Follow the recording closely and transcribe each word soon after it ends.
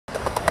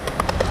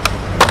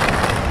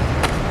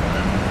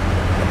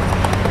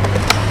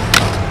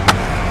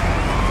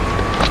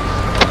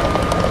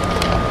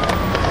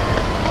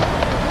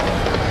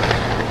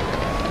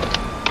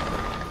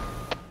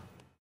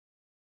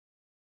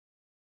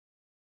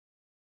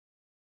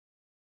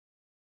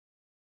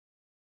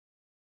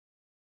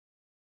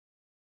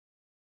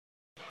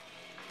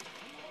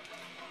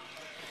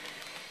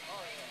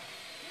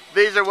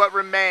These are what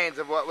remains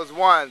of what was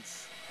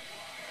once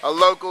a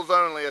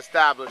locals-only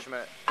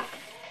establishment.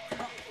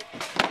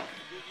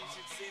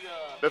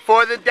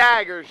 Before the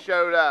daggers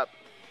showed up.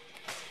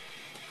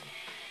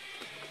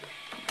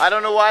 I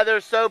don't know why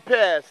they're so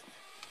pissed.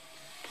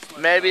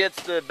 Maybe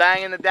it's the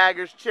banging the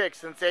daggers chick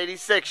since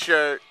 '86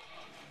 shirt.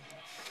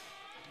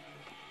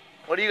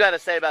 What do you got to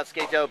say about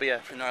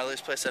Skatopia? The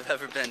gnarliest place I've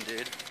ever been,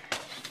 dude.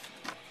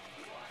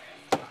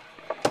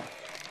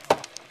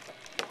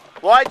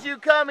 Why'd you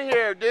come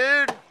here,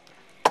 dude?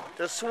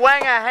 To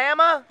swing a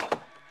hammer?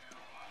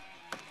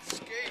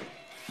 Skate.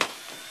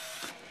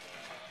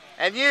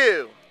 And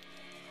you?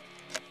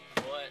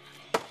 What?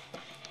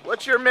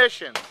 What's your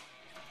mission?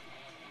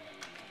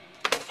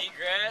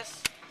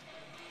 Degrass?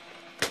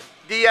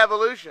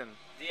 De-evolution.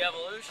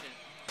 De-evolution.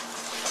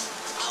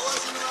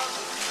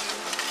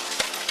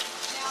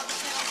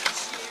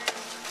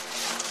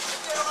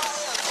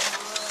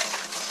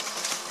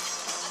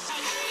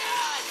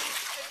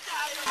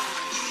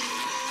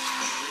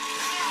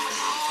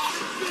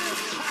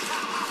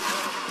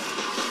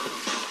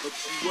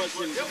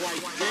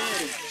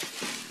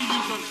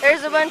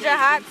 There's a bunch of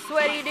hot,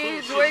 sweaty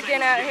dudes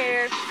working out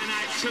here.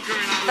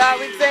 Thought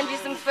we'd send you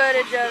some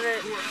footage of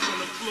it.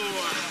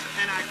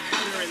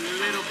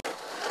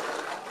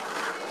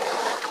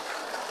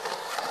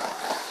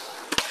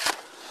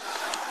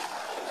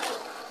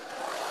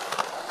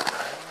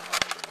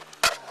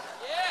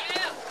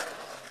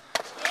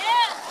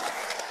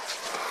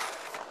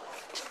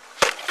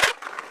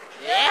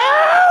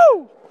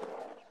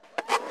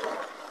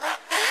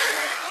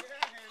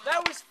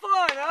 That was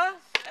fun, huh?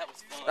 That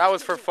was fun. That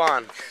was for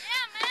fun.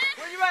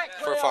 Where you at,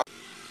 For fun.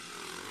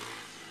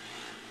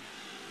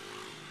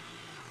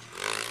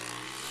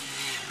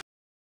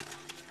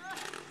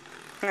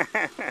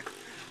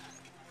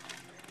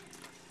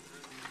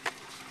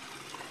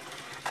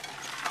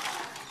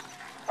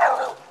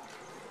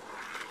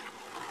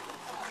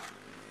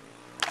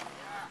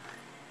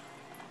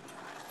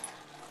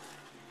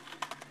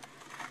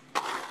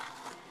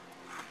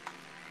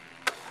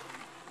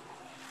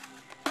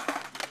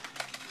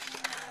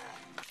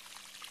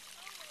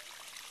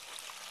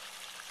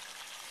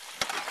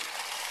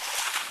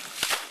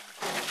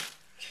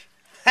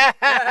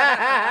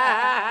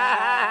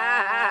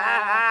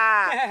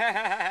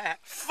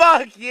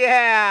 Fuck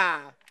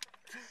yeah!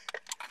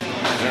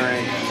 Is there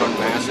any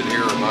fucking acid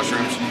here or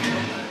mushrooms?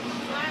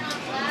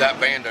 That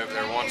band over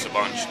there wants a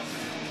bunch.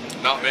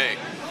 Not me.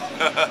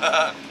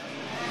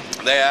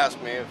 They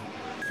asked me if...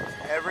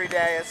 Every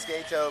day at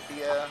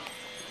Skatopia,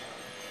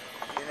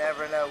 you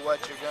never know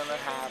what you're gonna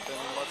happen,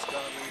 what's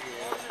gonna be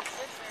here.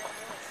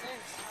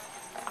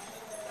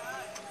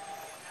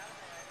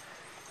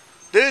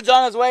 Dude's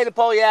on his way to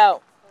pull you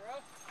out.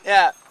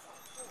 Yeah.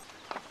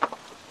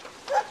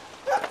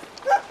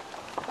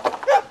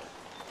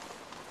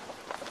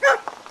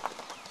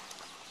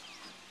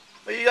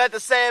 What do you got to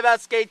say about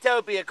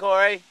Skatopia,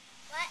 Corey?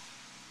 What?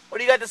 What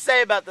do you got to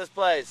say about this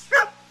place?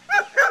 That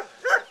it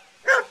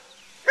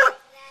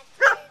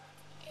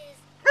is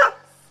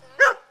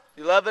awesome.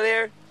 You love it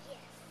here? Yes.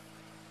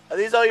 Are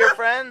these all your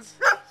friends?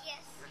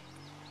 Yes.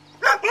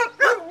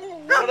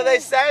 What are they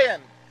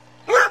saying?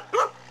 I don't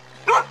know,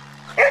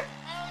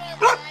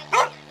 but I'm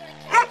gonna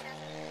catch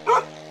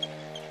up.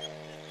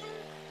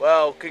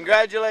 Well,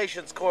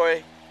 congratulations,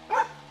 Corey.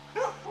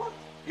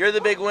 You're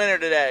the big winner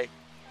today.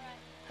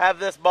 Have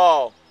this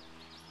ball.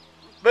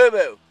 Boo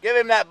Boo, give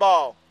him that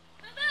ball.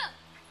 Boo-boo.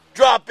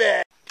 Drop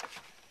it.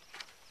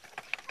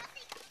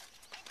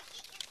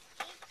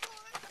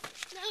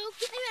 No,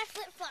 give me my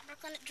flip-flop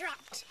when it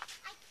dropped.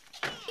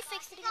 You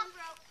fixed it again.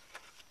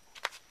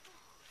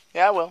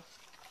 Yeah, I will.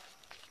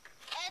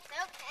 It's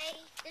okay.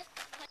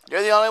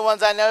 You're the only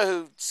ones I know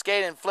who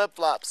skate in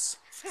flip-flops.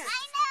 I know.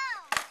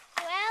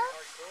 Well,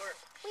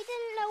 we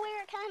didn't know we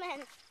were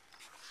coming.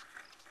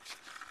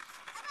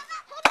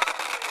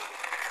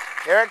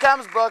 Here it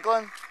comes,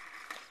 Brooklyn.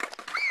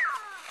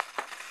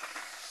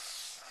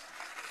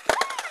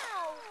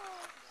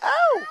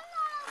 Oh.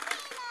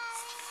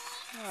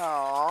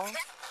 Aww. What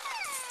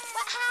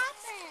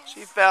happened?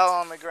 She fell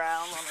on the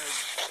ground, on her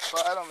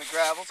butt, on the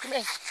gravels. Come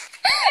here.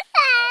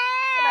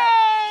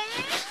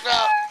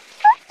 No.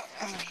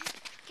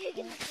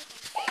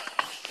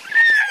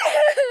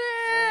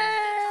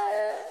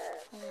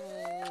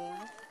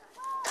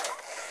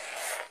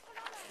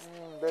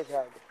 Big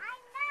hug.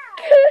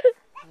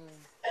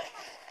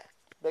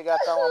 Big I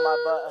fell on my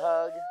butt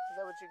hug. Is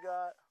that what you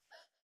got?